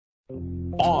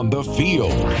On the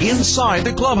field, inside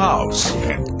the clubhouse,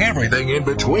 and everything in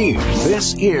between.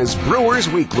 This is Brewers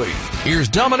Weekly. Here's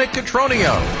Dominic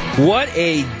Cotroneo. What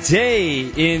a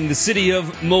day in the city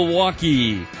of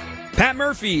Milwaukee. Pat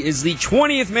Murphy is the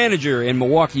 20th manager in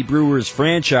Milwaukee Brewers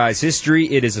franchise history.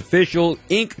 It is official,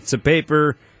 ink to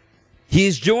paper. He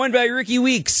is joined by Rickie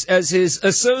Weeks as his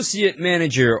associate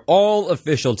manager. All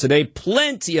official today.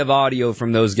 Plenty of audio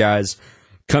from those guys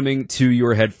coming to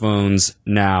your headphones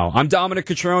now. I'm Dominic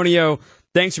Cotroneo.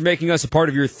 Thanks for making us a part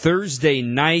of your Thursday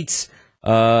night.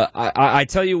 I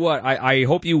tell you what, I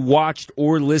hope you watched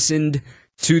or listened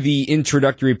to the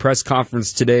introductory press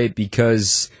conference today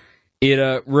because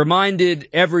it reminded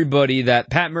everybody that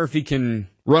Pat Murphy can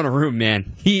run a room,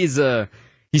 man. He's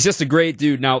just a great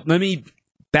dude. Now, let me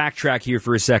backtrack here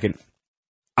for a second.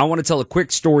 I want to tell a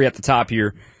quick story at the top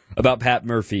here about Pat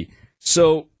Murphy.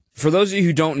 So, for those of you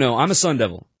who don't know, I'm a Sun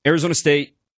Devil. Arizona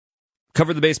State,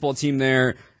 covered the baseball team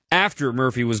there. After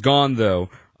Murphy was gone, though,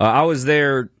 I was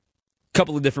there a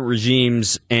couple of different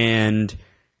regimes. And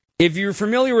if you're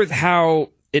familiar with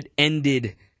how it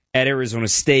ended at Arizona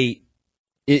State,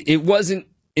 it wasn't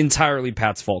entirely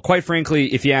Pat's fault. Quite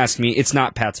frankly, if you ask me, it's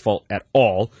not Pat's fault at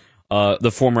all.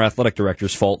 The former athletic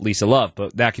director's fault, Lisa Love.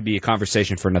 But that could be a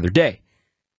conversation for another day.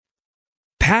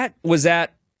 Pat was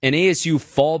at an ASU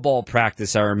fall ball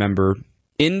practice, I remember,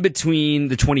 in between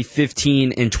the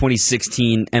 2015 and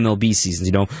 2016 MLB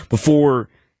seasons, before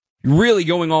really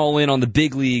going all in on the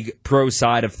big league pro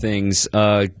side of things,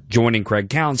 joining Craig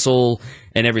Counsell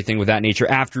and everything with that nature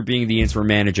after being the interim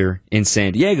manager in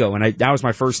San Diego. And that was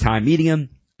my first time meeting him.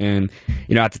 And,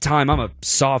 at the time, I'm a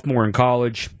sophomore in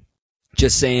college,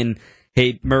 just saying,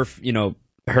 hey, Murph,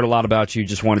 heard a lot about you,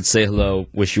 just wanted to say hello,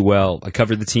 wish you well. I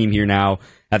covered the team here now.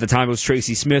 At the time, it was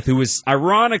Tracy Smith, who was,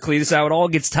 ironically, this is how it all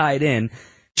gets tied in.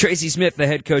 Tracy Smith, the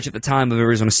head coach at the time of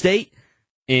Arizona State,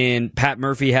 and Pat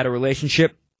Murphy had a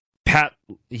relationship.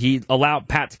 He allowed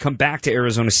Pat to come back to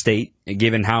Arizona State,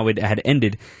 given how it had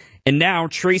ended. And now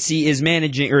Tracy is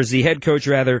is the head coach,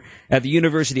 rather, at the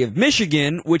University of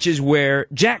Michigan, which is where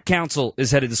Jack Counsell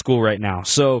is headed to school right now.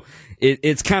 So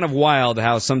it's kind of wild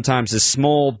how sometimes this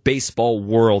small baseball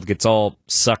world gets all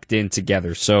sucked in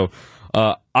together. So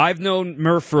I've known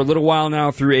Murph for a little while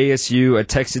now through ASU. I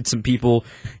texted some people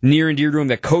near and dear to him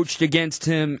that coached against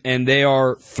him, and they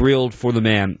are thrilled for the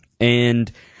man.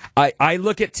 And I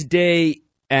look at today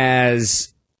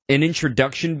as an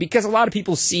introduction because a lot of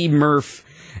people see Murph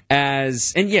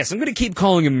as, and yes, I'm going to keep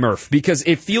calling him Murph because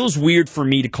it feels weird for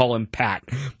me to call him Pat,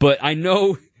 but I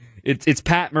know it's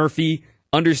Pat Murphy.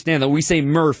 Understand that when we say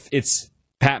Murph, it's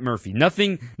Pat Murphy.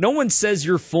 No one says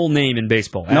your full name in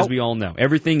baseball, as we all know.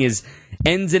 Everything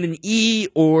ends in an E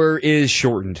or is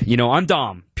shortened. I'm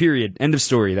Dom, period. End of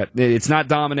story. It's not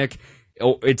Dominic.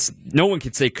 No one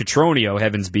could say Cotroneo,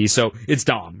 heavens be, so it's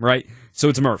Dom, right? So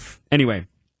it's Murph. Anyway,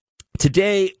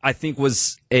 today I think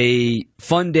was a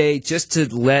fun day just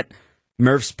to let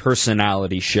Murph's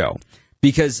personality show.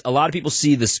 Because a lot of people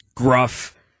see this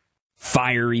gruff,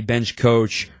 fiery bench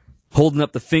coach holding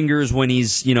up the fingers when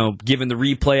he's, giving the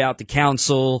replay out to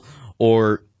Counsell,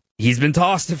 or he's been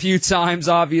tossed a few times,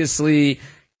 obviously.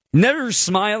 Never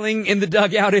smiling in the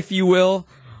dugout, if you will,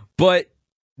 but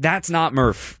that's not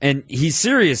Murph. And he's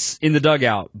serious in the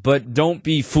dugout, but don't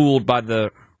be fooled by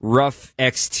the rough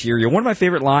exterior. One of my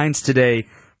favorite lines today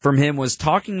from him was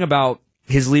talking about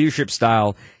his leadership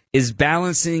style is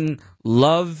balancing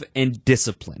love and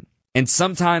discipline. And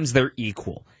sometimes they're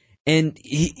equal. And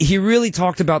he really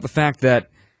talked about the fact that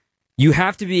you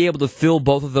have to be able to fill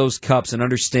both of those cups and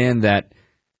understand that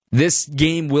this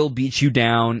game will beat you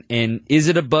down. And is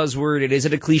it a buzzword? Is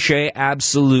it a cliche?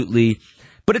 Absolutely.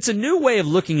 But it's a new way of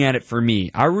looking at it for me.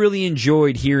 I really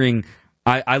enjoyed hearing,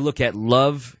 I look at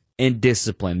love and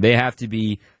discipline. They have to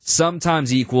be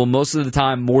sometimes equal, most of the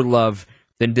time more love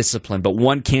than discipline, but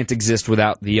one can't exist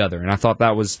without the other. And I thought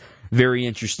that was very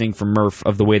interesting from Murph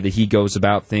of the way that he goes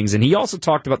about things. And he also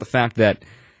talked about the fact that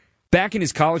back in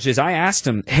his college days, I asked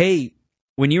him, hey,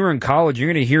 when you were in college,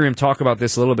 you're going to hear him talk about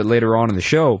this a little bit later on in the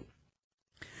show.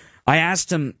 I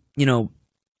asked him,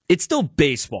 it's still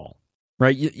baseball,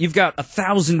 right? You've got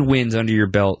 1,000 wins under your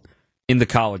belt in the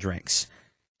college ranks.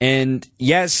 And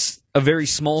yes, a very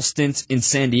small stint in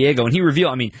San Diego. And he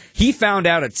revealed, he found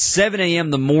out at 7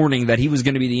 a.m. the morning that he was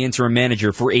going to be the interim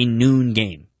manager for a noon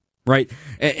game. Right?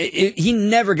 He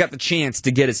never got the chance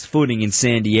to get his footing in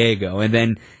San Diego, and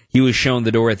then he was shown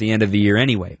the door at the end of the year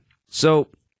anyway. So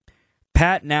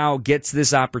Pat now gets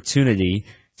this opportunity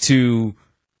to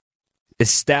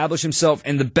establish himself,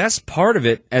 and the best part of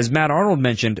it, as Matt Arnold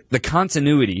mentioned, the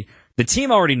continuity The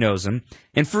team already knows him,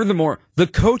 and furthermore, the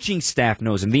coaching staff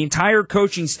knows him. The entire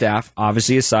coaching staff,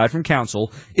 obviously aside from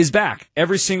counsel, is back.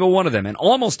 Every single one of them, and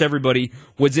almost everybody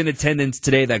was in attendance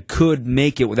today that could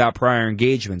make it without prior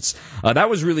engagements. That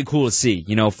was really cool to see.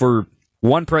 For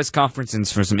one press conference and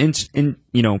for some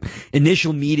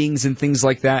initial meetings and things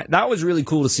like that. That was really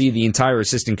cool to see the entire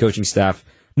assistant coaching staff,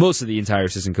 most of the entire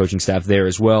assistant coaching staff there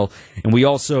as well. And we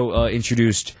also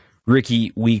introduced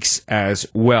Rickie Weeks as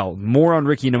well. More on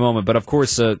Rickie in a moment, but of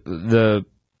course the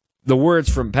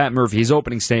words from Pat Murphy, his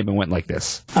opening statement went like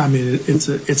this. I mean,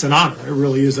 it's an honor. It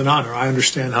really is an honor. I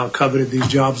understand how coveted these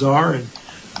jobs are, and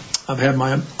I've had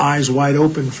my eyes wide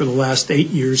open for the last 8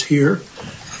 years here.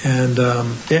 And,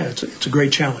 it's a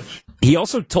great challenge. He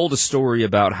also told a story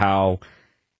about how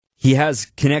he has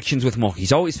connections with Milwaukee.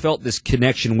 He's always felt this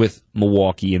connection with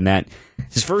Milwaukee, and that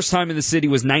his first time in the city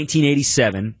was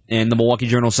 1987, and the Milwaukee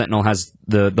Journal-Sentinel has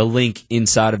the link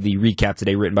inside of the recap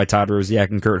today, written by Todd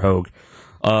Rosiak and Kurt Hogue,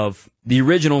 of the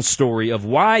original story of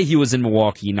why he was in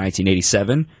Milwaukee in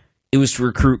 1987. It was to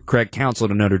recruit Craig Counsell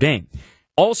to Notre Dame.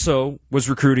 Also was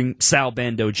recruiting Sal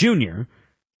Bando Jr.,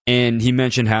 and he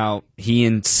mentioned how he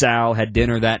and Sal had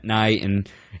dinner that night, and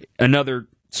another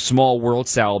small world,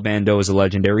 Sal Bando is a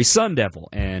legendary Sun Devil.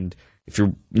 And if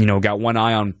you're, got one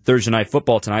eye on Thursday Night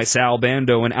Football tonight, Sal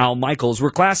Bando and Al Michaels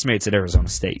were classmates at Arizona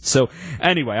State. So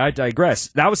anyway, I digress.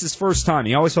 That was his first time.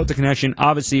 He always felt the connection.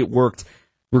 Obviously, it worked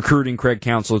recruiting Craig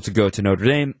Counsell to go to Notre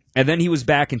Dame. And then he was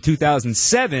back in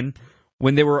 2007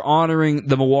 when they were honoring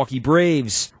the Milwaukee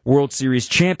Braves World Series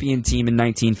champion team in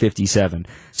 1957.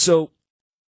 So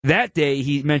that day,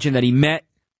 he mentioned that he met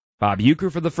Bob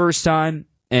Uecker for the first time,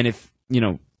 and if,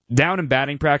 down in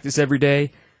batting practice every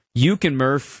day, Ueck and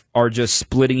Murph are just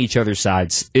splitting each other's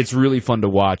sides. It's really fun to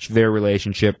watch their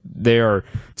relationship. They are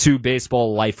two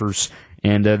baseball lifers,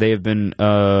 and they have been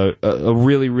a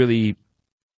really, really,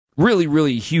 really,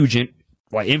 really huge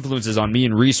influences on me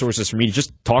and resources for me to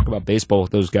just talk about baseball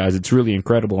with those guys. It's really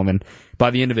incredible, and then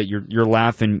by the end of it, you're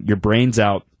laughing your brains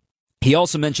out. He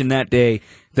also mentioned that day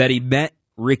that he met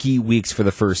Rickie Weeks for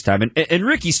the first time. And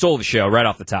Rickie stole the show right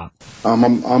off the top.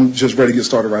 I'm just ready to get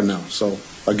started right now. So,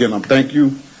 again, thank you.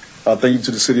 Thank you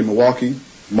to the city of Milwaukee.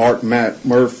 Mark, Matt,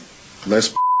 Murph,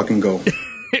 let's fucking go.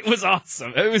 It was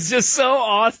awesome. It was just so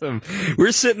awesome.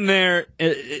 We're sitting there.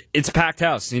 It's a packed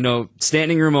house,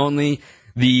 standing room only.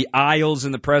 The aisles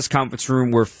in the press conference room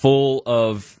were full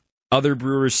of other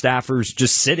Brewers staffers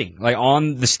just sitting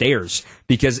on the stairs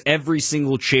because every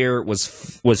single chair was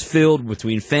filled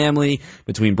between family,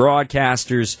 between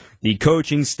broadcasters, the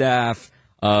coaching staff,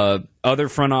 other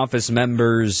front office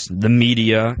members, the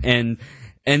media, and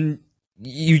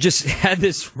you just had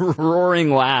this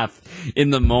roaring laugh in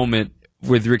the moment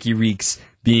with Rickie Weeks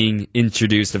being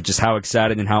introduced of just how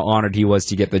excited and how honored he was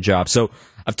to get the job. So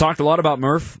I've talked a lot about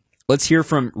Murph. Let's hear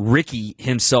from Rickie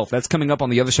himself. That's coming up on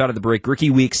the other side of the break. Rickie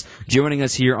Weeks joining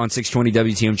us here on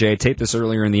 620 WTMJ. I taped this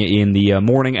earlier in the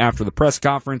morning after the press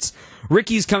conference.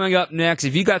 Rickie's coming up next.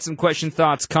 If you got some questions,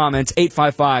 thoughts, comments,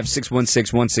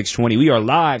 855-616-1620. We are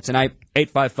live tonight,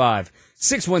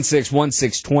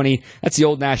 855-616-1620. That's the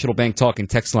Old National Bank talking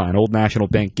text line. Old National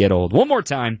Bank, get old. One more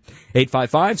time,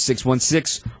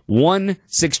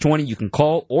 855-616-1620. You can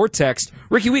call or text.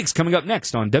 Rickie Weeks coming up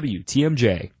next on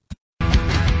WTMJ.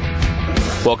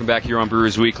 Welcome back here on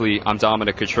Brewers Weekly. I'm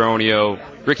Dominic Cotroneo.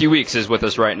 Rickie Weeks is with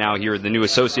us right now here, the new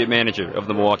associate manager of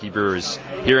the Milwaukee Brewers.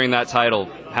 Hearing that title,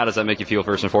 how does that make you feel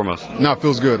first and foremost? No, it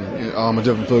feels good. It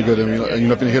definitely feels good. I mean,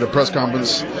 if you hear the press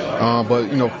conference,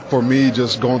 but for me,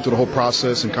 just going through the whole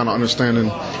process and kind of understanding,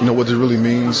 what it really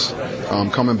means,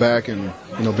 coming back and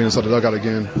being inside the dugout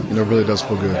again, really does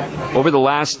feel good. Over the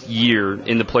last year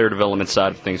in the player development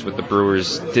side of things with the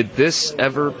Brewers, did this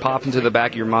ever pop into the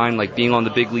back of your mind, like being on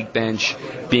the big league bench,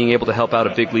 being able to help out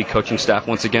a big league coaching staff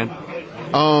once again?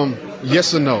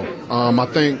 Yes and no. I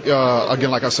think,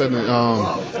 again, like I said,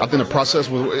 I think the process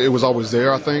was always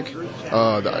there, I think.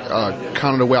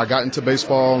 Kind of the way I got into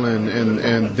baseball and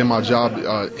then my job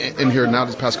in here now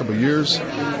these past couple of years.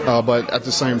 But at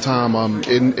the same time,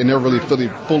 it never really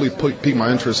fully piqued my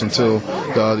interest until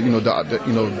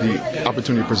the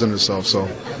opportunity presented itself. So,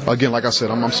 again, like I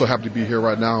said, I'm so happy to be here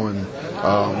right now, and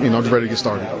I'm just ready to get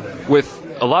started. With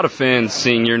a lot of fans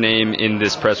seeing your name in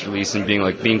this press release and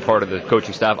being part of the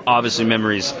coaching staff, obviously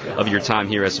memories of your time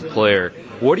here as a player.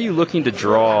 What are you looking to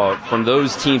draw from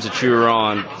those teams that you were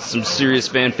on, some serious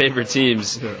fan favorite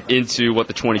teams, into what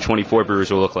the 2024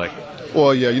 Brewers will look like?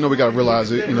 Well, yeah, we got to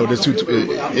realize it. It is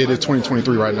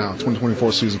 2023 right now,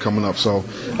 2024 season coming up. So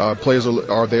players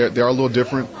are there. They are a little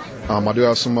different. I do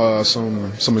have some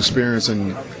experience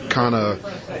in kind of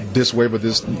this wave of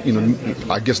this,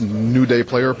 I guess, new day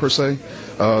player per se.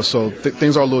 So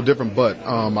things are a little different, but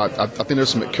I think there's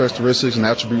some characteristics and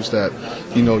attributes that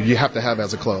you have to have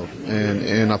as a club,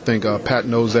 and I think Pat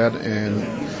knows that,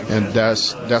 and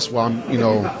that's why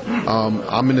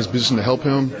I'm in this position to help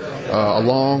him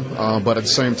along. But at the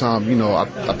same time,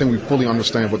 I think we fully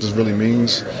understand what this really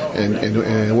means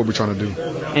and what we're trying to do.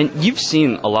 And you've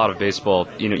seen a lot of baseball.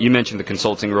 You mentioned the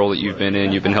consulting role that you've been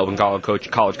in. You've been helping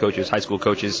college coaches, high school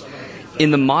coaches.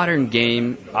 In the modern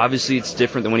game, obviously it's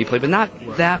different than when you played, but not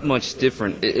that much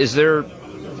different. Is there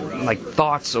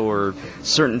thoughts or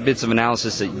certain bits of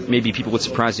analysis that maybe people would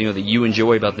surprise that you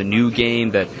enjoy about the new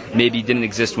game that maybe didn't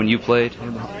exist when you played?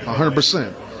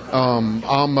 100%.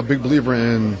 I'm a big believer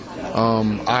in.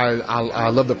 I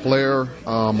love the flair.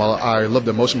 I love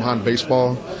the emotion behind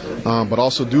baseball, but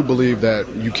also do believe that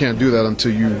you can't do that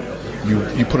until you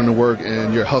put in the work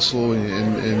and your hustle and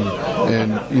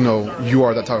you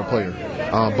are that type of player.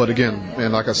 But again,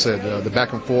 man, like I said, the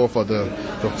back and forth of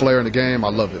the flair in the game, I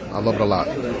love it. I love it a lot.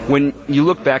 When you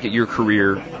look back at your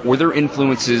career, were there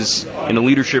influences in a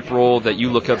leadership role that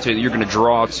you look up to that you're going to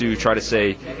draw to try to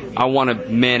say, I want to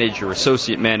manage or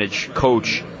associate manage,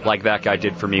 coach like that guy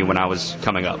did for me when I was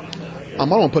coming up? I don't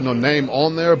want to put no name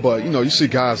on there, but you see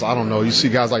guys. I don't know. You see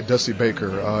guys like Dusty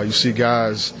Baker. You see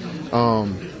guys.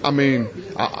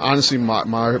 Honestly,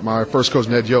 my first coach,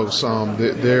 Ned Yost,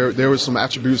 there were some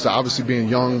attributes that obviously being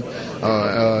young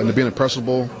and being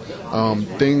impressionable,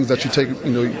 things that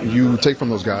you take from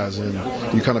those guys and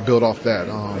you kind of build off that.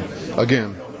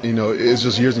 Again, it's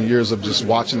just years and years of just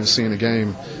watching and seeing the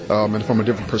game and from a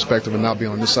different perspective, and not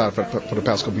being on this side for the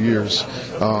past couple of years.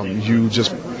 You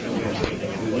just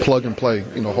plug and play,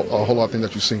 a whole lot of things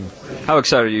that you've seen. How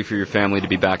excited are you for your family to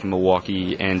be back in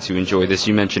Milwaukee and to enjoy this?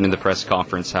 You mentioned in the press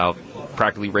conference how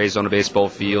practically raised on a baseball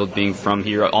field, being from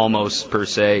here almost per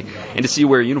se, and to see you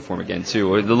wear a uniform again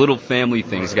too. The little family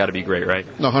thing's got to be great, right?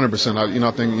 No, 100%. I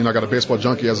think I got a baseball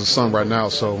junkie as a son right now,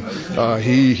 so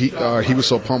he was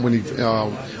so pumped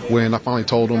when I finally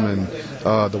told him, and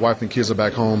the wife and kids are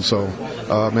back home. So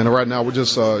man, right now we're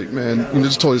just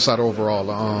just totally excited overall.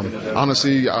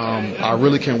 Honestly, I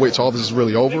really can't wait till all this is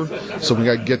really over, so we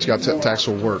got to get to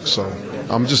actual work. So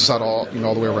I'm just excited all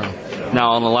the way around.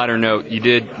 Now, on a lighter note, you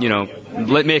did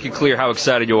make it clear how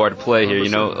excited you are to play here,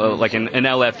 like an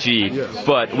LFG. Yes.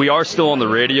 But we are still on the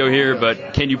radio here,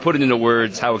 but can you put it into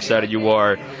words how excited you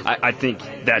are? I think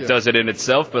that does it in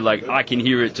itself, but I can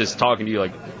hear it just talking to you,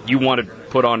 you want to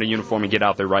put on a uniform and get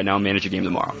out there right now and manage a game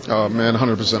tomorrow. Man,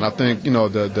 100%. I think, I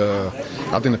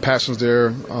think the passion's there,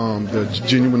 the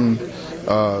genuine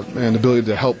and ability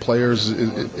to help players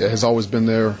has always been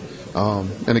there.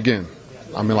 And again,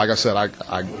 like I said, I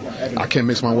can't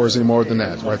mix my words any more than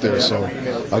that right there. So,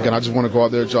 again, I just want to go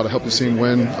out there, try to help the team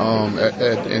win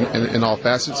in all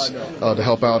facets, to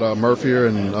help out Murphy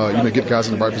and get guys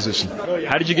in the right position.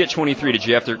 How did you get 23? Did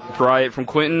you have to pry it from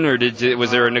Quentin, or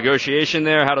was there a negotiation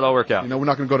there? How did it all work out? We're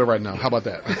not going to go there right now. How about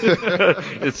that?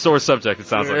 It's sore subject, it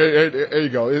sounds like. There you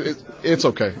go. It's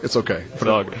okay. It's okay.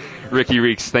 Dog. Rickie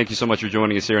Weeks, thank you so much for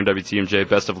joining us here on WTMJ.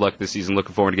 Best of luck this season.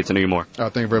 Looking forward to get to know you more.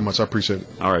 Thank you very much. I appreciate it.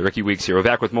 All right, Rickie Weeks here. We're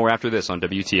back with more after this on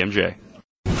WTMJ.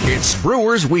 It's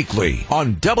Brewers Weekly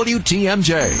on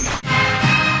WTMJ.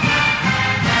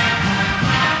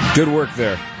 Good work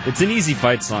there. It's an easy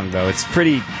fight song, though. It's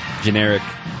pretty generic.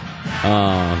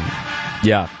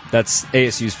 Yeah, that's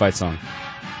ASU's fight song.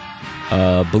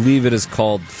 Believe it is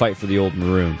called Fight for the Old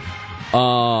Maroon.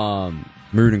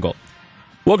 Maroon and Gold.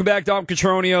 Welcome back, Dom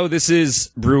Cotroneo. This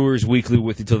is Brewers Weekly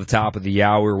with you till the top of the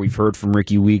hour. We've heard from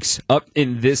Rickie Weeks. Up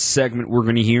in this segment, we're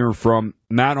going to hear from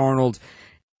Matt Arnold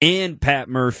and Pat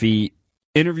Murphy,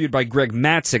 interviewed by Greg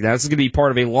Matzik. Now, this is going to be part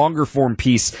of a longer-form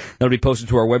piece that will be posted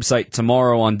to our website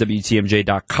tomorrow on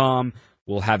WTMJ.com.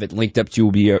 We'll have it linked up to you.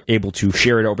 We'll be able to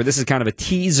share it over. But this is kind of a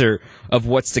teaser of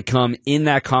what's to come in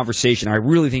that conversation. I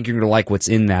really think you're going to like what's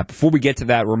in that. Before we get to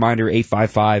that, reminder,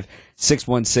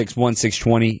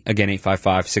 855-616-1620. Again,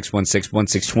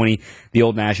 855-616-1620. The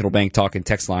Old National Bank talk and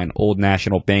text line. Old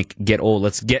National Bank. Get old.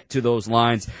 Let's get to those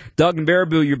lines. Doug and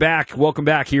Baraboo, you're back. Welcome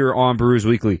back here on Brewers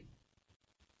Weekly.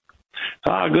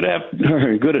 Good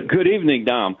afternoon. Good evening,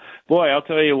 Dom. Boy, I'll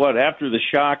tell you what, after the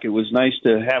shock, it was nice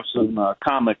to have some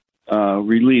comic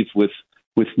relief with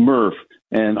Murph,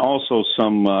 and also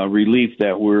some relief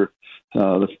that we're,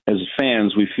 as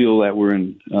fans, we feel that we're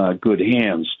in good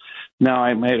hands. Now,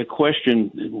 I had a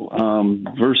question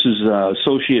versus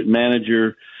associate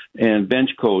manager and bench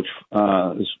coach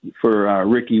for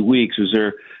Rickie Weeks. Is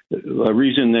there a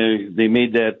reason they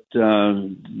made that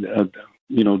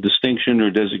distinction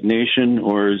or designation,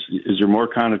 or is there more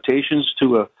connotations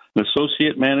to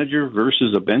associate manager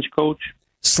versus a bench coach?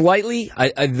 Slightly.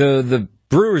 The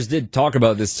Brewers did talk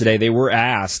about this today. They were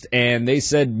asked, and they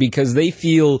said because they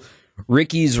feel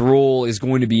Rickie's role is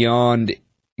going to be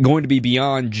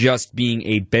beyond just being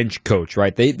a bench coach,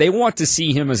 right? They want to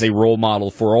see him as a role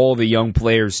model for all the young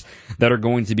players that are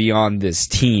going to be on this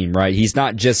team, right? He's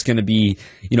not just going to be,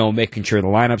 making sure the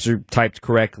lineups are typed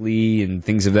correctly and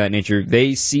things of that nature.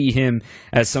 They see him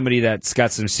as somebody that's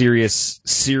got some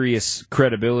serious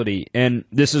credibility. And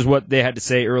this is what they had to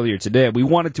say earlier today. We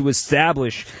wanted to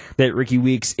establish that Rickie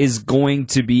Weeks is going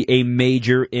to be a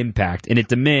major impact, and it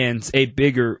demands a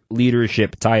bigger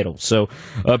leadership title. So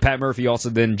Pat Murphy also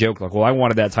then joked like, well, I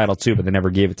wanted that title too, but they never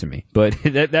gave it to me. But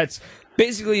that's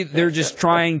basically, they're just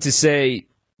trying to say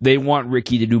they want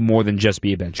Rickie to do more than just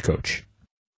be a bench coach.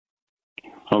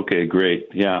 Okay, great.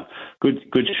 Yeah, good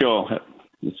show.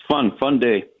 It's fun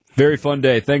day. Very fun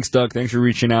day. Thanks, Doug. Thanks for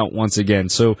reaching out once again.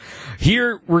 So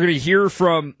here we're going to hear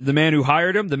from the man who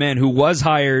hired him, the man who was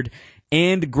hired,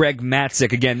 and Greg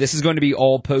Matzek. Again, this is going to be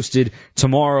all posted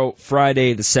tomorrow,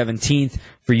 Friday the 17th,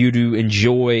 for you to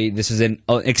enjoy. This is an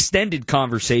extended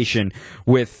conversation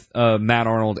with Matt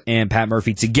Arnold and Pat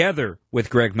Murphy together with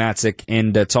Greg Matzek,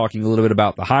 and talking a little bit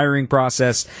about the hiring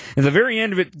process. And at the very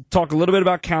end of it, talk a little bit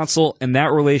about Counsell and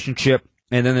that relationship.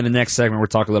 And then in the next segment, we'll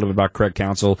talk a little bit about Craig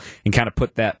Counsell and kind of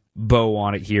put that bow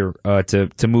on it here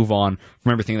to move on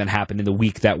from everything that happened in the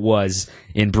week that was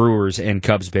in Brewers and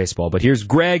Cubs baseball. But here's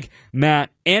Greg, Matt,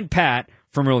 and Pat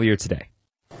from earlier today.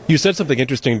 You said something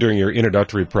interesting during your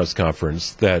introductory press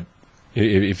conference that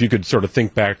if you could sort of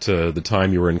think back to the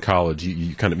time you were in college,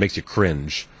 you kind of makes you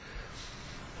cringe.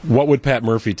 What would Pat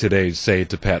Murphy today say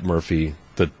to Pat Murphy,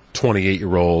 the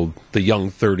 28-year-old, the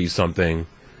young 30-something,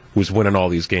 who's winning all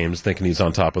these games, thinking he's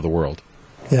on top of the world?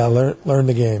 Yeah, learn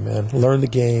the game, man. Learn the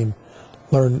game.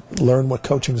 Learn what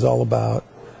coaching's all about.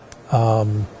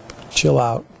 Chill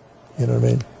out. You know what I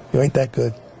mean? You ain't that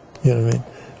good. You know what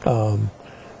I mean?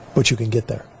 But you can get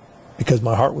there because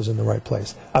my heart was in the right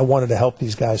place. I wanted to help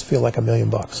these guys feel like $1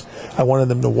 million. I wanted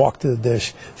them to walk to the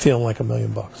dish feeling like $1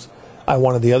 million. I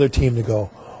wanted the other team to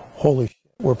go, holy shit,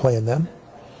 we're playing them.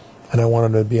 And I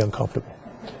wanted them to be uncomfortable.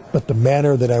 But the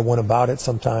manner that I went about it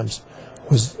sometimes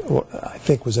was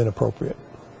inappropriate.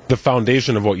 The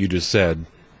foundation of what you just said,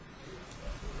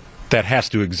 that has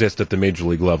to exist at the major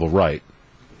league level, right?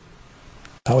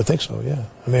 I would think so, yeah.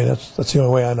 I mean, that's the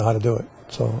only way I know how to do it.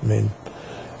 So, I mean,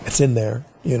 it's in there,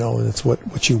 and it's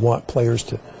what you want players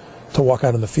to walk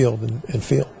out on the field and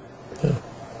feel. Yeah.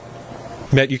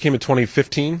 Matt, you came in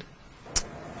 2015?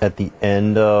 At the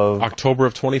end of October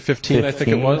of 2015, I think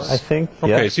it was. I think.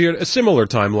 Okay, yeah. so you had a similar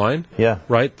timeline. Yeah.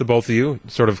 Right? The both of you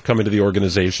sort of come into the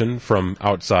organization from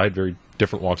outside, very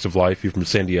different walks of life. You're from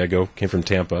San Diego, came from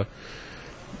Tampa.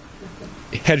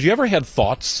 Had you ever had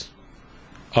thoughts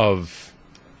of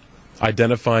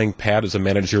identifying Pat as a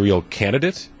managerial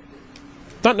candidate?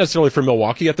 Not necessarily for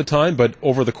Milwaukee at the time, but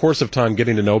over the course of time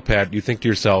getting to know Pat, you think to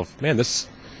yourself, man, this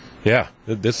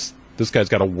guy's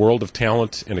got a world of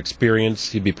talent and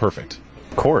experience. He'd be perfect.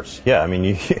 Of course, yeah. I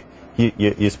mean,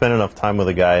 you spend enough time with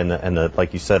a guy, and the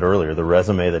like you said earlier, the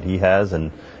resume that he has,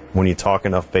 and when you talk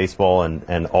enough baseball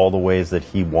and all the ways that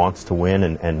he wants to win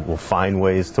and will find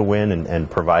ways to win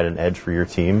and provide an edge for your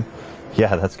team,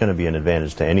 yeah, that's going to be an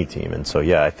advantage to any team. And so,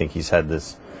 yeah, I think he's had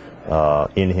this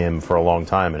in him for a long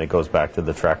time, and it goes back to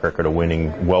the track record of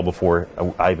winning well before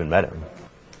I even met him.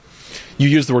 You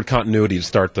used the word continuity to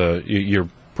start your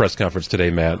press conference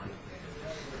today, Matt.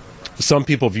 Some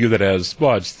people view that as,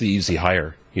 well, it's the easy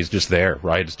hire. He's just there,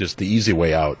 right? It's just the easy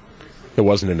way out. It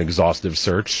wasn't an exhaustive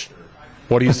search.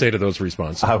 What do you say to those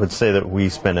responses? I would say that we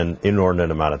spent an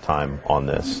inordinate amount of time on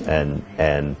this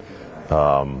and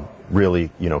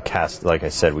really, cast, like I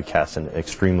said, we cast an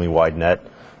extremely wide net.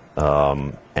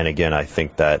 And again, I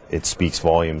think that it speaks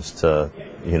volumes to,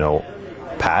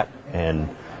 Pat and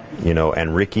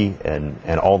Rickie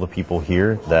and all the people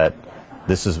here that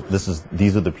these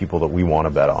are the people that we want to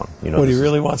bet on. What he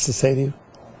really wants to say to you,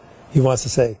 he wants to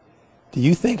say, do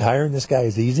you think hiring this guy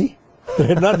is easy?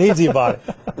 There's nothing easy about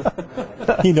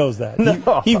it. He knows that.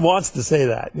 No. He wants to say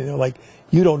that.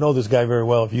 You don't know this guy very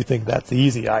well if you think that's the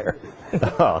easy hire.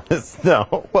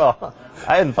 No. Well,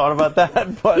 I hadn't thought about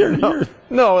that, but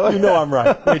no. You know I'm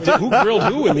right. Wait, who grilled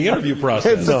who in the interview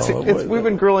process? We've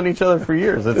been grilling each other for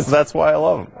years. That's why I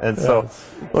love him. And so,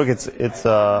 look, it's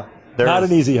not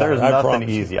an easy hire. There's nothing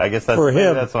easy. I guess for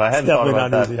him. That's why I hadn't thought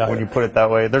about that when you put it that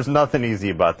way. There's nothing easy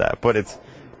about that, but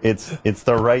it's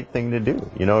the right thing to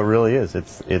do. It really is.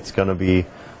 It's going to be.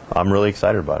 I'm really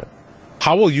excited about it.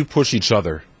 How will you push each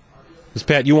other? Because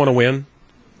Pat, you want to win,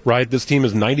 right? This team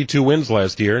has 92 wins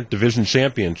last year, division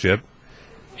championship,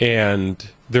 and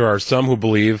there are some who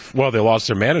believe, well, they lost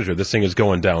their manager, this thing is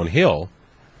going downhill.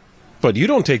 But you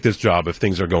don't take this job if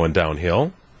things are going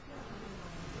downhill.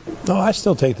 No, I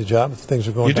still take the job if things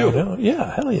are going downhill.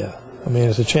 Yeah, hell yeah. I mean,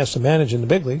 it's a chance to manage in the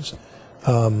big leagues.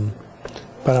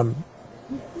 But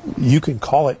you can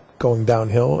call it going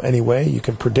downhill anyway. You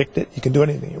can predict it. You can do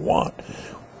anything you want.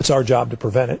 It's our job to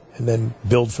prevent it and then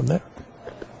build from there.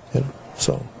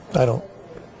 So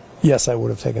yes, I would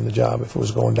have taken the job if it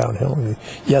was going downhill. And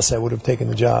yes, I would have taken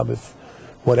the job if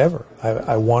whatever.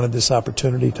 I wanted this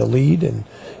opportunity to lead, and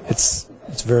it's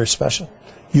very special.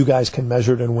 You guys can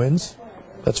measure it in wins.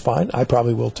 That's fine. I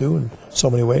probably will too in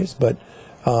so many ways. But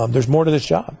there's more to this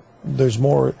job. There's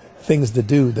more things to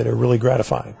do that are really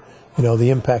gratifying.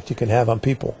 The impact you can have on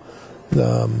people.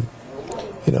 The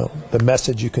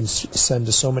message you can send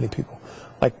to so many people.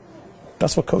 Like,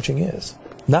 that's what coaching is.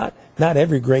 Not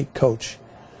every great coach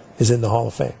is in the Hall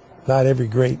of Fame. Not every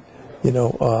great,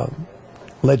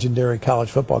 legendary college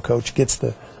football coach gets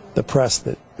the press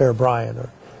that Bear Bryant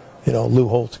or, Lou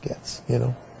Holtz gets,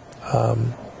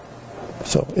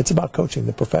 So it's about coaching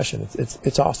the profession.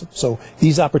 It's awesome. So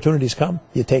these opportunities come,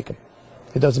 you take them.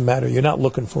 It doesn't matter. You're not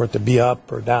looking for it to be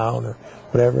up or down or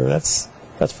whatever. That's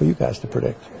for you guys to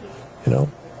predict,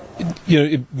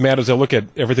 Matt, as I look at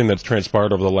everything that's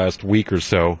transpired over the last week or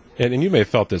so, and you may have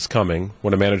felt this coming,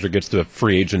 when a manager gets to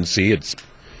free agency, it's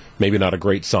maybe not a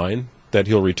great sign that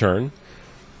he'll return.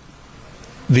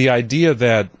 The idea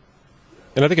that,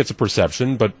 and I think it's a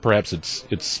perception, but perhaps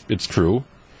it's true,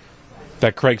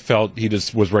 that Craig felt he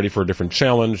just was ready for a different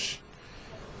challenge,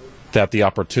 that the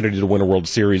opportunity to win a World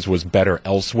Series was better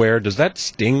elsewhere. Does that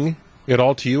sting at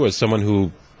all to you as someone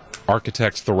who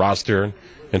architects the roster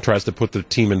and tries to put the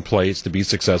team in place to be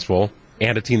successful,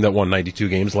 and a team that won 92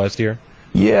 games last year?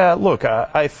 Yeah, look,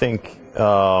 I think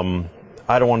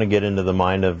I don't want to get into the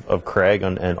mind of Craig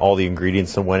and all the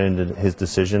ingredients that went into his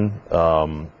decision.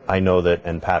 I know that,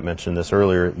 and Pat mentioned this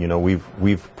earlier,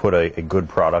 we've put a good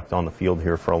product on the field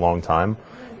here for a long time,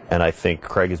 and I think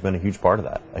Craig has been a huge part of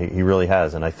that. He really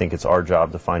has, and I think it's our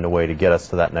job to find a way to get us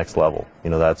to that next level.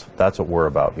 That's what we're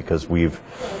about, because we've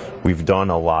done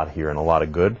a lot here and a lot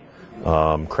of good.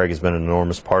 Craig has been an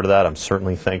enormous part of that. I'm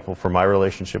certainly thankful for my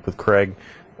relationship with Craig.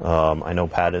 I know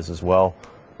Pat is as well.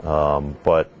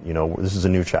 But this is a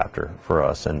new chapter for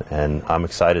us, and I'm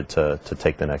excited to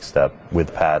take the next step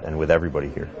with Pat and with everybody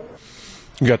here.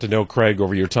 You got to know Craig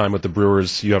over your time with the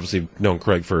Brewers. You obviously known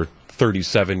Craig for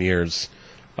 37 years.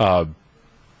 That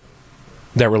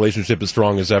relationship as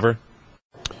strong as ever?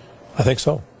 I think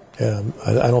so. Yeah,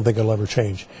 I don't think it'll ever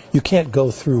change. You can't go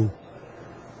through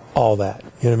all that.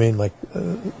 You know what I mean? Like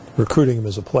recruiting him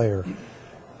as a player,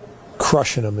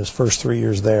 crushing him his first 3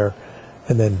 years there,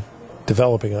 and then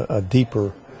developing a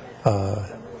deeper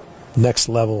next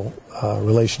level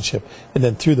relationship, and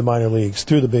then through the minor leagues,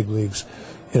 through the big leagues,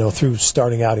 through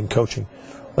starting out in coaching,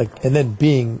 and then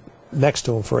being next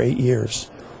to him for 8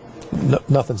 years.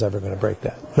 Nothing's ever going to break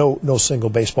that. No single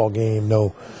baseball game.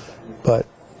 No, but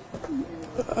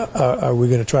are we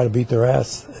going to try to beat their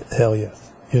ass? Hell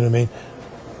yes. You know what I mean?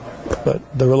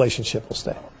 But the relationship will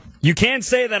stay. You can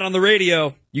say that on the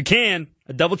radio. You can.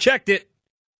 I double-checked it.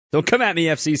 Don't come at me,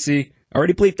 FCC. I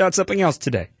already bleeped out something else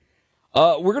today.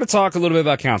 We're going to talk a little bit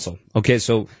about Counsell. Okay,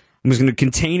 so I'm just going to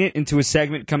contain it into a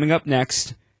segment coming up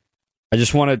next. I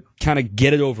just want to kind of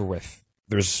get it over with.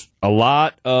 There's a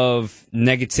lot of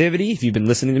negativity. If you've been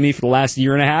listening to me for the last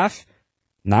year and a half,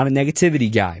 not a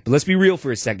negativity guy. But let's be real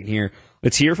for a second here.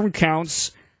 Let's hear from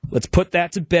Counts. Let's put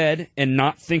that to bed and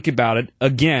not think about it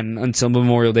again until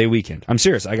Memorial Day weekend. I'm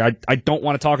serious. I don't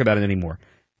want to talk about it anymore.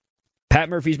 Pat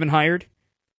Murphy's been hired.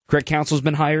 Craig Counsell's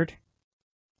been hired.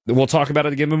 We'll talk about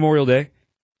it again Memorial Day.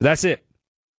 That's it.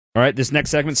 All right, this next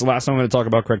segment's the last time I'm going to talk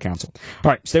about Craig Counsell.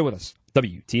 All right, stay with us.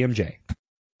 WTMJ.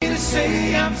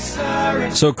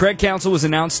 So Craig Counsell was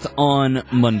announced on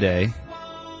Monday.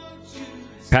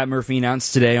 Pat Murphy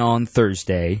announced today on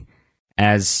Thursday.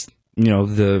 As,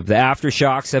 the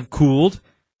aftershocks have cooled.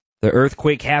 The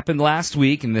earthquake happened last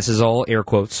week, and this is all air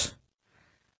quotes.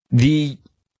 The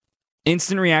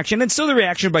instant reaction, and still the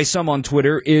reaction by some on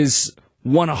Twitter, is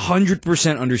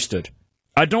 100% understood.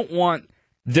 I don't want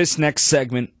this next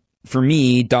segment, for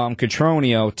me, Dom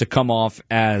Cotroneo, to come off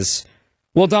as,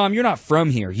 well, Dom, you're not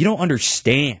from here. You don't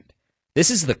understand.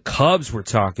 This is the Cubs we're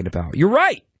talking about. You're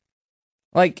right.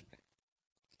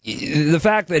 The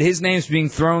fact that his name's being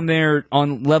thrown there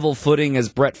on level footing as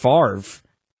Brett Favre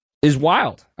is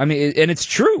wild. I mean, and it's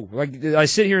true. I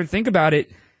sit here and think about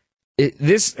it.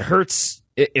 This hurts.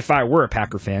 If I were a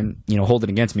Packer fan, hold it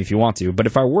against me if you want to, but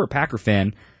if I were a Packer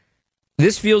fan,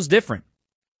 this feels different.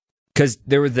 Because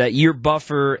there was that year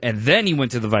buffer, and then he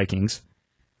went to the Vikings.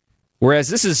 Whereas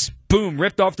this is, boom,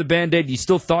 ripped off the Band-Aid. You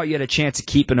still thought you had a chance of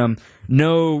keeping him.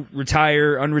 No,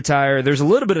 retire, unretire. There's a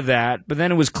little bit of that, but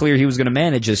then it was clear he was going to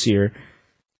manage this year.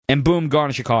 And boom, gone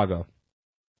to Chicago.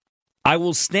 I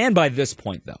will stand by this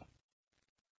point, though.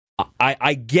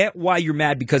 I get why you're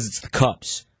mad because it's the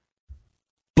Cubs.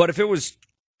 But if it was,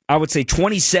 I would say,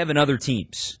 27 other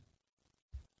teams,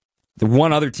 the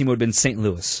one other team would have been St.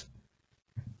 Louis.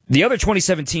 The other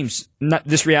 27 teams,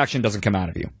 this reaction doesn't come out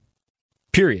of you.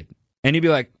 Period. And you'd be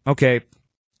like, okay,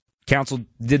 Counsell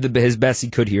did his best he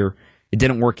could here. It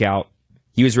didn't work out.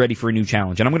 He was ready for a new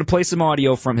challenge. And I'm going to play some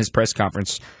audio from his press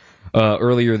conference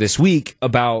earlier this week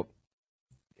about,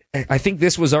 I think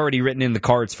this was already written in the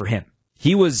cards for him.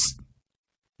 He was,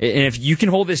 and if you can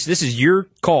hold this is your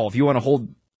call. If you want to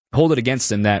hold it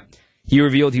against him, that he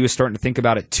revealed he was starting to think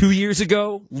about it 2 years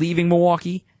ago, leaving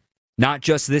Milwaukee, not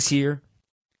just this year.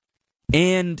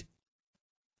 And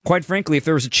quite frankly, if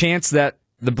there was a chance that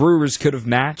the Brewers could have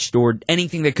matched or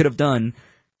anything they could have done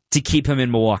to keep him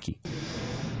in Milwaukee.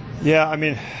 Yeah, I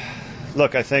mean,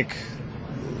 look, I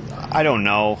don't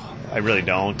know. I really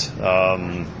don't.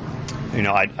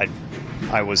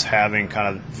 I was having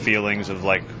kind of feelings of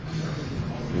like,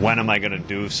 when am I going to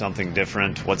do something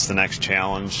different? What's the next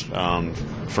challenge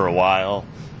for a while?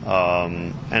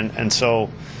 And so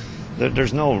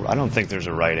there's no, I don't think there's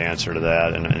a right answer to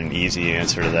that and an easy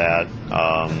answer to that.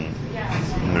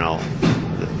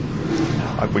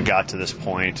 We got to this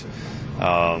point.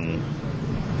 An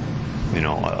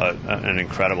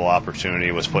incredible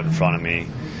opportunity was put in front of me.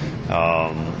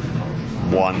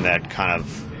 One that kind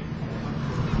of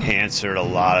answered a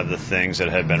lot of the things that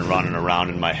had been running around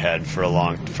in my head for a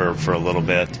little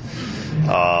bit,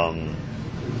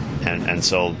 and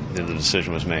so the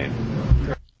decision was made.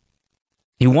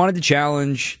 He wanted to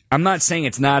challenge. I'm not saying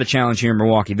it's not a challenge here in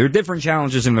Milwaukee. They're different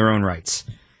challenges in their own rights.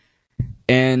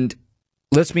 And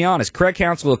let's be honest, Craig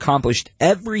Counsell accomplished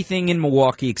everything in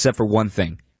Milwaukee except for one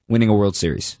thing: winning a World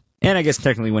Series, and I guess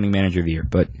technically winning Manager of the Year,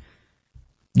 but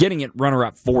getting it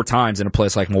runner-up 4 times in a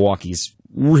place like Milwaukee is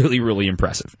really, really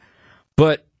impressive.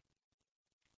 But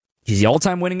he's the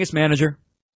all-time winningest manager.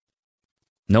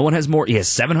 No one has more. He has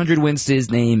 700 wins to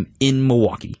his name in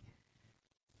Milwaukee.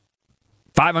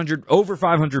 Over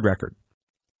 500 record.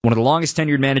 One of the longest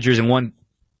tenured managers in one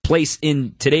place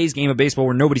in today's game of baseball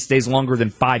where nobody stays longer than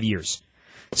 5 years.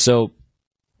 So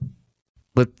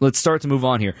let's start to move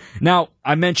on here. Now,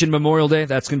 I mentioned Memorial Day.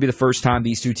 That's going to be the first time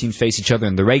these two teams face each other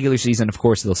in the regular season. Of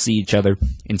course, they'll see each other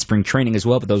in spring training as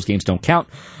well, but those games don't count.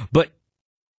 But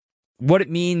what it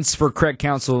means for Craig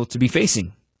Counsell to be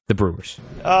facing the Brewers.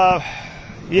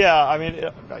 Yeah, I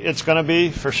mean, it's going to be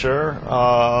for sure.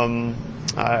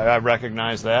 I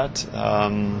recognize that.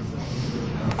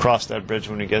 Cross that bridge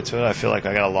when we get to it. I feel like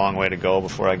I got a long way to go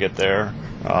before I get there.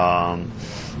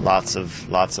 Lots of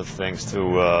things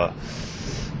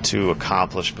to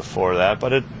accomplish before that,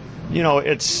 but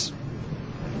it's.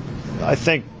 I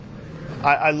think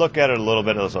I look at it a little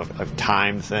bit as a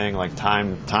time thing. Like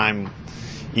time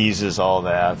eases all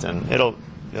that, and it'll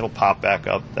pop back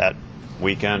up that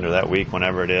weekend or that week,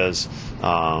 whenever it is.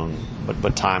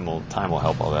 But time will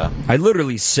help all that. I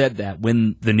literally said that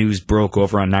when the news broke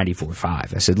over on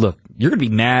 94.5. I said, look, you're going to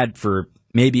be mad for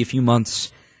maybe a few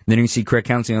months, and then you see Craig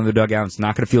Counsell on the dugout. It's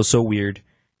not going to feel so weird.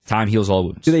 Time heals all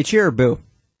wounds. Do they cheer or boo?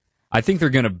 I think they're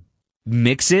going to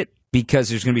mix it because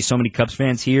there's going to be so many Cubs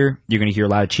fans here. You're going to hear a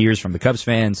lot of cheers from the Cubs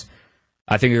fans.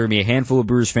 I think there are going to be a handful of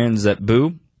Brewers fans that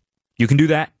boo. You can do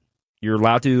that. You're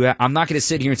allowed to do that. I'm not going to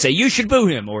sit here and say, you should boo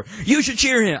him or you should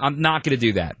cheer him. I'm not going to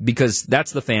do that because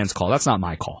that's the fans' call. That's not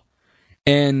my call.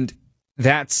 And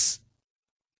that's,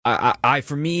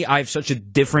 for me, I have such a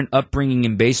different upbringing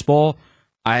in baseball.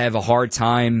 I have a hard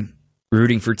time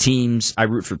rooting for teams. I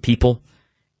root for people.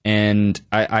 And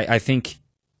I think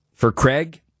for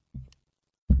Craig,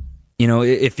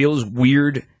 it feels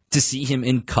weird to see him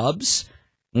in Cubs.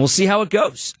 We'll see how it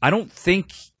goes. I don't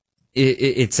think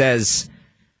it's as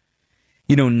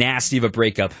nasty of a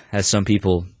breakup as some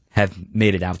people have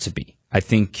made it out to be. I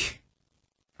think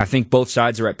both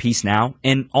sides are at peace now.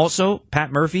 And also,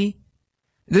 Pat Murphy,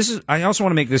 I also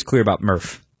want to make this clear about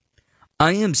Murph.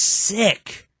 I am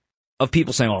sick of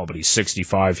people saying, oh, but he's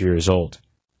 65 years old.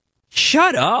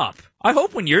 Shut up. I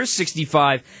hope when you're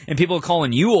 65 and people are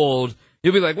calling you old,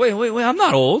 you'll be like, wait, I'm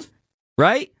not old,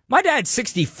 right? My dad's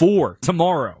 64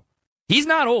 tomorrow. He's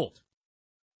not old.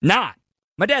 Not.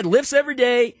 My dad lifts every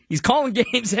day. He's calling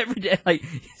games every day. Like,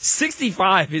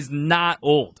 65 is not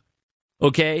old.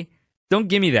 Okay? Don't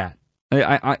give me that.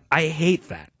 I hate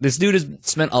that. This dude has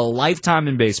spent a lifetime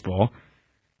in baseball.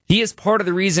 He is part of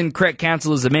the reason Craig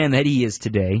Counsell is the man that he is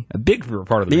today. A big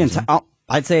part of the reason.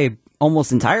 I'd say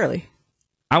almost entirely.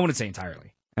 I wouldn't say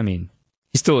entirely. I mean,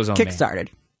 he's still his own man. Kickstarted.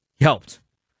 He helped.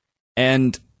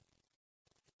 And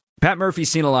Pat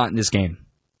Murphy's seen a lot in this game.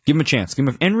 Give him a chance.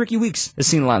 And Rickie Weeks has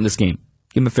seen a lot in this game.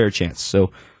 Give him a fair chance.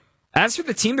 So, as for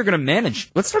the team they're going to manage,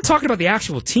 let's start talking about the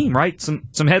actual team, right? Some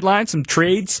headlines, some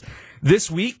trades this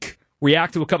week.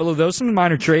 React to a couple of those, some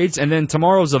minor trades, and then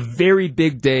tomorrow's a very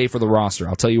big day for the roster.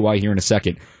 I'll tell you why here in a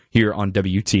second, here on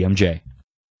WTMJ.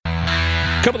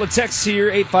 A couple of texts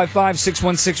here,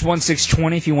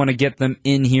 855-616-1620, if you want to get them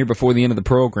in here before the end of the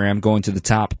program, going to the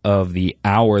top of the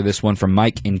hour. This one from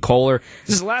Mike in Kohler.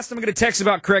 This is the last time I'm going to text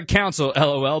about Craig Counsell,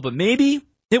 LOL, but maybe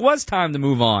it was time to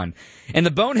move on. And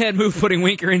the bonehead move putting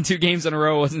Winker in 2 games in a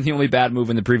row wasn't the only bad move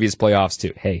in the previous playoffs,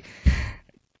 too. Hey,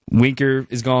 Winker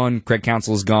is gone. Craig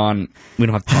Counsell is gone. We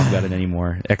don't have to talk about it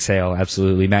anymore. Exhale,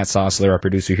 absolutely. Matt Sossler, our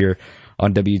producer here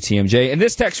on WTMJ. And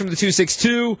this text from the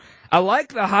 262, I like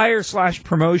the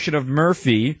hire/promotion of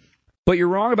Murphy, but you're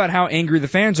wrong about how angry the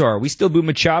fans are. We still boo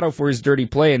Machado for his dirty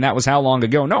play, and that was how long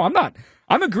ago? No, I'm not.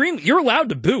 I'm agreeing. You're allowed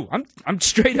to boo. I'm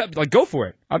straight up, like, go for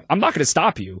it. I'm not going to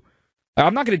stop you.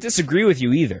 I'm not going to disagree with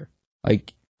you either.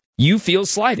 Like, you feel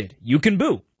slighted. You can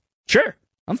boo. Sure,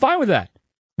 I'm fine with that.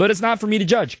 But it's not for me to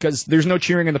judge because there's no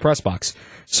cheering in the press box.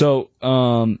 So,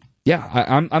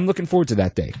 yeah, I'm looking forward to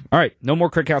that day. All right, no more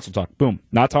Craig Counsell talk. Boom.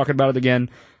 Not talking about it again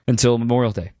until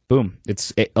Memorial Day. Boom.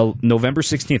 It's November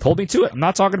 16th. Hold me to it. I'm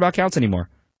not talking about Counts anymore.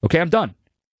 Okay, I'm done.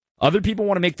 Other people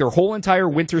want to make their whole entire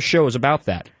winter shows about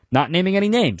that. Not naming any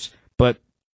names. But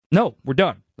no, we're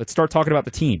done. Let's start talking about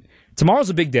the team.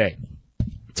 Tomorrow's a big day.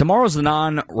 Tomorrow's the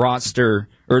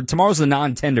tomorrow's the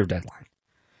non-tender deadline.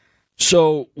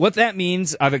 So what that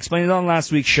means, I've explained it on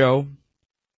last week's show.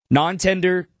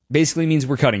 Non-tender basically means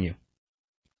we're cutting you.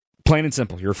 Plain and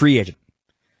simple. You're a free agent.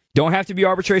 Don't have to be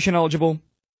arbitration eligible.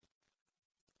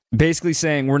 Basically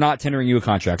saying we're not tendering you a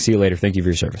contract. See you later. Thank you for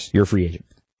your service. You're a free agent.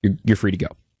 You're free to go.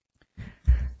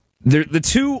 The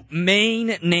 2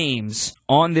 main names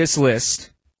on this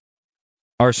list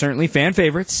are certainly fan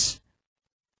favorites.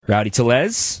 Rowdy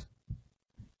Tellez.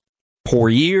 Poor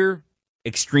year.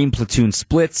 Extreme platoon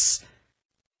splits.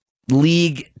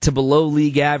 League to below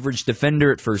league average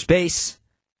defender at first base.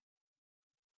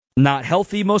 Not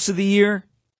healthy most of the year.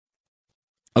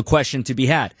 A question to be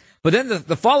had. But then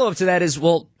the follow-up to that is,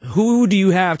 well, who do you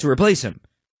have to replace him?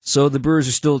 So the Brewers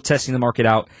are still testing the market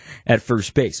out at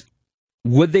first base.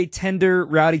 Would they tender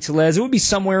Rowdy Tellez? It would be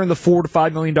somewhere in the $4 to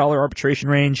 $5 million arbitration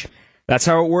range. That's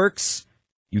how it works.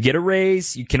 You get a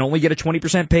raise. You can only get a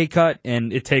 20% pay cut,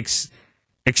 and it takes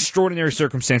extraordinary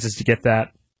circumstances to get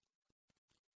that.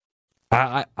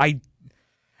 I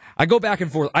go back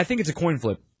and forth. I think it's a coin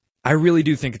flip. I really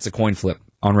do think it's a coin flip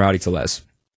on Rowdy Tellez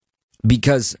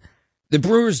because the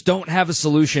Brewers don't have a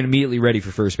solution immediately ready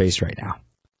for first base right now.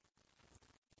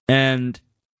 And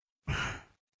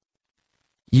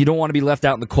you don't want to be left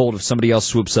out in the cold if somebody else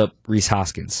swoops up Rhys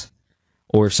Hoskins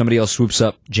or if somebody else swoops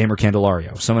up Jeimer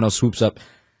Candelario. If someone else swoops up.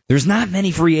 There's not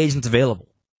many free agents available.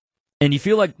 And you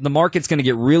feel like the market's going to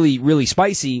get really, really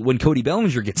spicy when Cody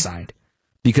Bellinger gets signed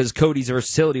because Cody's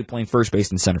versatility of playing first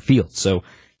base and center field. So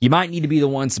you might need to be the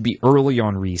ones to be early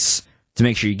on Rhys to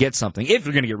make sure you get something. If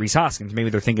you're going to get Rhys Hoskins, maybe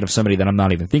they're thinking of somebody that I'm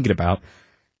not even thinking about.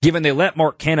 Given they let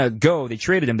Mark Canha go, they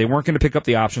traded him. They weren't going to pick up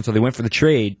the option, so they went for the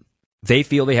trade. They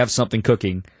feel they have something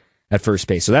cooking at first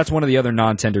base. So that's one of the other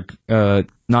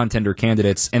non-tender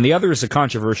candidates. And the other is a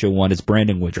controversial one. It's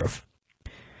Brandon Woodruff.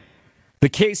 The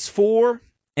case for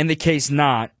and the case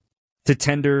not to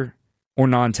tender or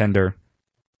non-tender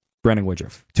Brandon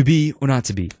Woodruff. To be or not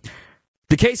to be.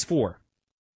 The case for.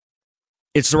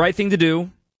 It's the right thing to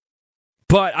do,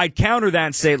 but I'd counter that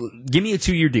and say, give me a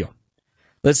 2-year deal.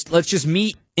 Let's just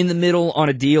meet in the middle on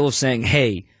a deal of saying,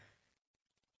 hey,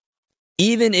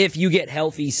 even if you get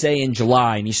healthy, say, in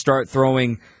July, and you start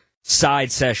throwing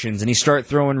side sessions, and you start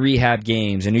throwing rehab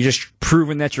games, and you're just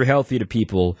proving that you're healthy to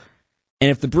people,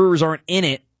 and if the Brewers aren't in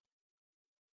it,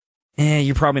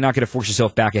 you're probably not going to force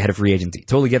yourself back ahead of free agency.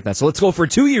 Totally get that. So let's go for a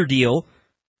 2-year deal,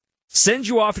 send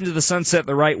you off into the sunset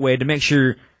the right way to make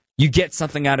sure you get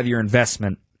something out of your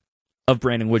investment of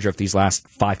Brandon Woodruff these last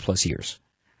 5+ years.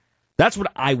 That's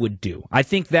what I would do. I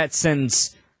think that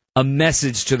sends a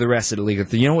message to the rest of the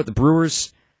league. You know what, the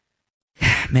Brewers,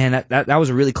 man, that was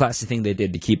a really classy thing they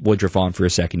did to keep Woodruff on for a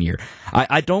second year.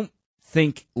 I don't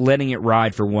think letting it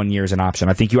ride for 1 year is an option.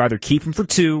 I think you either keep him for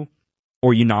 2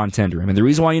 or you non-tender him. And the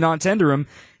reason why you non-tender him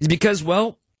is because,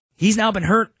 well, he's now been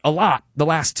hurt a lot the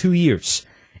last 2 years.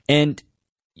 And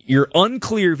you're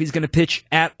unclear if he's going to pitch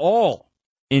at all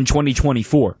in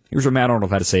 2024. Here's what Matt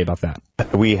Arnold had to say about that.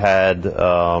 We had,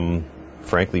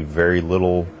 frankly, very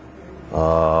little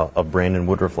of Brandon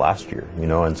Woodruff last year,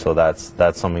 and so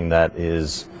that's something that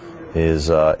is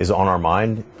on our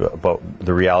mind. But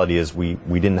the reality is we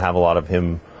didn't have a lot of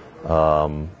him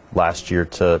last year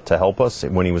to help us.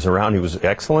 When he was around, he was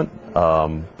excellent.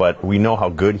 But we know how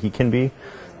good he can be.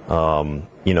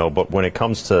 But when it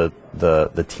comes to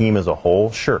the team as a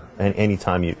whole, sure. And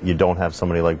anytime you don't have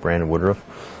somebody like Brandon Woodruff,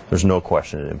 there's no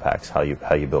question it impacts how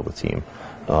you build a team.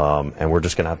 And we're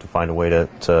just going to have to find a way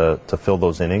to fill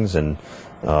those innings, and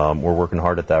we're working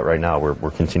hard at that right now.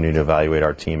 We're continuing to evaluate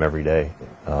our team every day,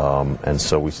 and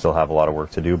so we still have a lot of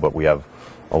work to do, but we have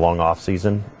a long off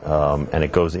season, and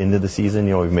it goes into the season.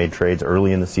 We've made trades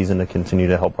early in the season to continue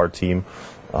to help our team.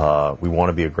 We want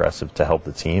to be aggressive to help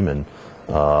the team and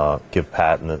give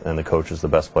Pat and the coaches the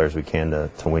best players we can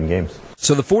to win games.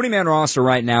 So the 40-man roster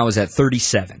right now is at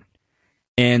 37.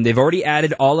 And they've already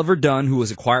added Oliver Dunn, who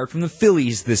was acquired from the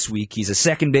Phillies this week. He's a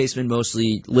second baseman,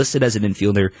 mostly listed as an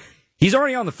infielder. He's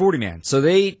already on the 40-man, so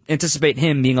they anticipate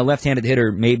him being a left-handed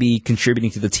hitter, maybe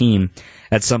contributing to the team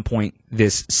at some point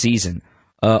this season.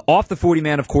 Off the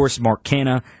 40-man, of course, Mark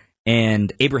Canha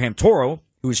and Abraham Toro,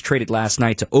 who was traded last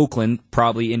night to Oakland,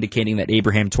 probably indicating that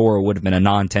Abraham Toro would have been a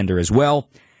non-tender as well.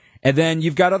 And then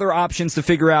you've got other options to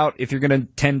figure out if you're going to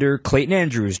tender Clayton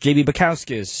Andrews, J.B.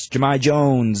 Bukowskis, Jahmai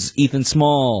Jones, Ethan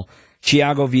Small,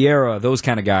 Thiago Vieira. Those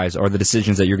kind of guys are the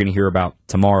decisions that you're going to hear about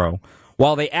tomorrow.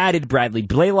 While they added Bradley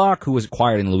Blaylock, who was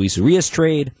acquired in the Luis Urias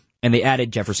trade, and they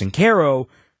added Jefferson Caro,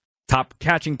 top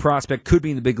catching prospect, could be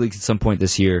in the big leagues at some point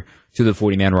this year, to the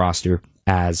 40-man roster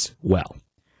as well.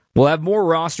 We'll have more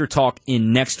roster talk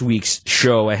in next week's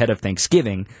show ahead of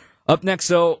Thanksgiving. Up next,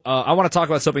 though, I want to talk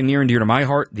about something near and dear to my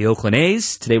heart, the Oakland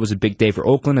A's. Today was a big day for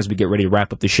Oakland as we get ready to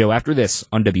wrap up the show after this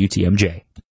on WTMJ.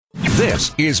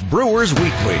 This is Brewers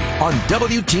Weekly on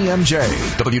WTMJ.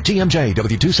 WTMJ,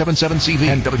 W277CV,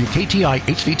 and WKTI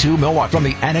HD2 Milwaukee from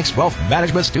the Annex Wealth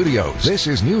Management Studios. This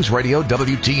is News Radio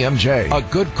WTMJ, a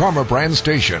good Karma brand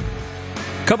station.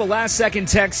 Couple last-second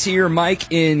texts here.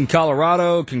 Mike in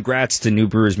Colorado. Congrats to new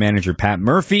Brewers manager Pat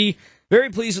Murphy. Very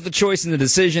pleased with the choice and the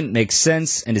decision. Makes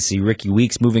sense. And to see Rickie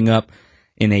Weeks moving up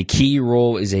in a key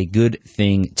role is a good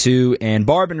thing, too. And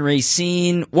Barb and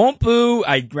Racine won't boo.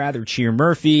 I'd rather cheer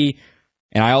Murphy.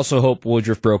 And I also hope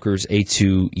Woodruff brokers a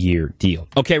 2-year deal.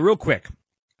 Okay, real quick.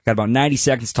 Got about 90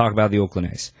 seconds to talk about the Oakland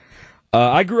A's.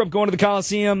 I grew up going to the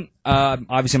Coliseum.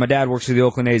 Obviously, my dad works for the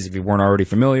Oakland A's, if you weren't already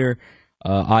familiar.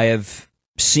 I have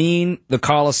seen the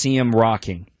Coliseum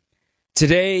rocking.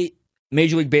 Today,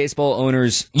 Major League Baseball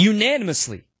owners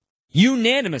unanimously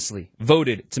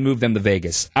voted to move them to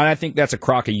Vegas. And I think that's a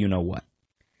crock of you-know-what.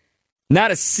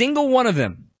 Not a single one of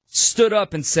them stood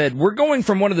up and said, we're going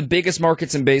from one of the biggest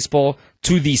markets in baseball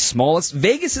to the smallest.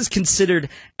 Vegas is considered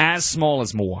as small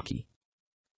as Milwaukee.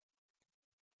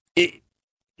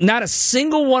 Not a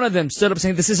single one of them stood up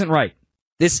saying, this isn't right.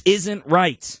 This isn't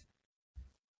right.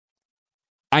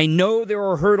 I know there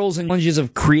are hurdles and challenges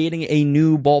of creating a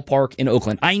new ballpark in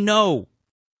Oakland. I know.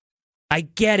 I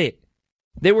get it.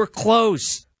 They were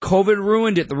close. COVID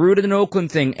ruined it. The rooted in Oakland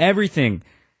thing, everything.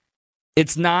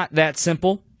 It's not that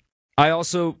simple. I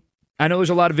know there's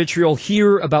a lot of vitriol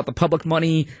here about the public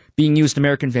money being used in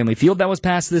American Family Field that was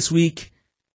passed this week.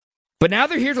 But now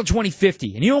they're here till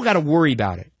 2050, and you don't got to worry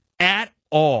about it at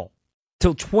all.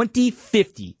 Till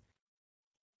 2050.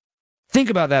 Think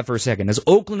about that for a second. As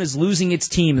Oakland is losing its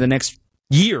team the next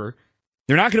year,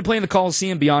 they're not going to play in the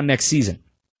Coliseum beyond next season.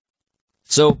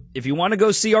 So if you want to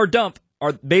go see our dump,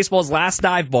 our baseball's last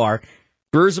dive bar,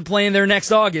 Brewers are playing there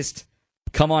next August.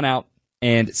 Come on out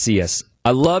and see us.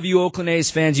 I love you, Oakland A's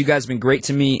fans. You guys have been great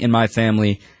to me and my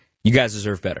family. You guys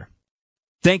deserve better.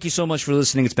 Thank you so much for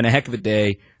listening. It's been a heck of a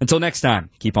day. Until next time,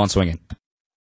 keep on swinging.